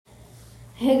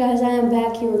Hey guys, I am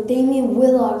back here with Damien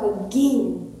Willock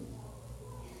again.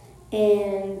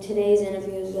 And today's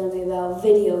interview is going to be about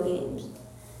video games.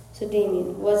 So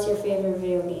Damien, what's your favorite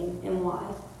video game and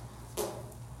why?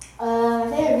 My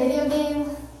favorite video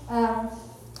game, I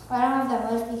don't have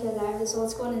that much because I have this old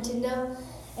school Nintendo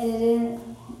and it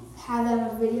didn't have that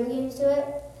much video games to it.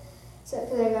 So,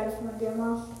 because I got it from my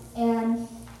grandma. And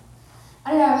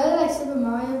I don't know, I really like Super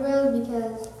Mario Bros.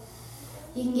 Because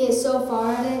you can get so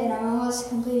far in it, and I'm almost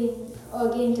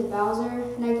getting to Bowser,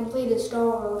 and I completed Star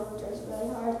World, which was really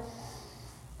hard.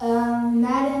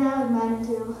 Madden, I like Madden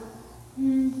too.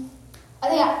 I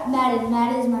think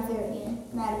Madden is my favorite game.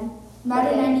 Madden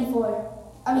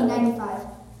Okay. 95.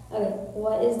 Okay,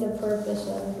 what is the purpose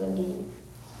of the game?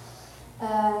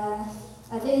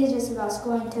 I think it's just about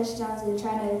scoring touchdowns and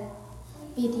trying to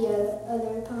beat the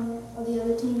other opponent or the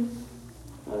other team.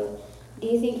 Okay. Do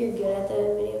you think you're good at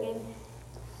the video game?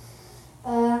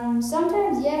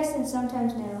 Sometimes yes, and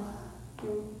sometimes no.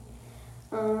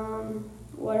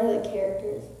 What are the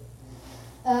characters?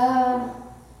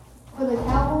 For the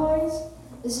Cowboys,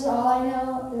 this is all I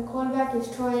know. The quarterback is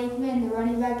Troy Aikman. The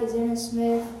running back is Aaron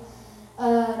Smith.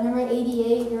 Number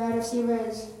 88, the wide receiver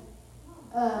is,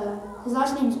 his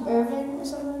last name's Irvin or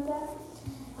something like that.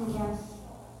 And yeah.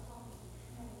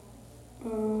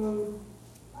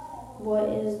 What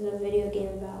is the video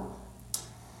game about?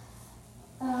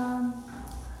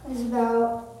 It's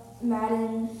about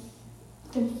Madden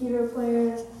computer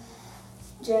players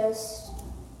just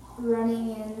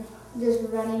running and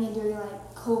doing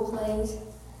like cool plays.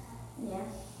 Yeah.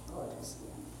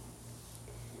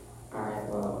 Alright,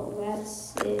 well,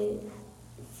 that's it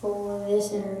for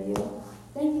this interview.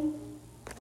 Thank you.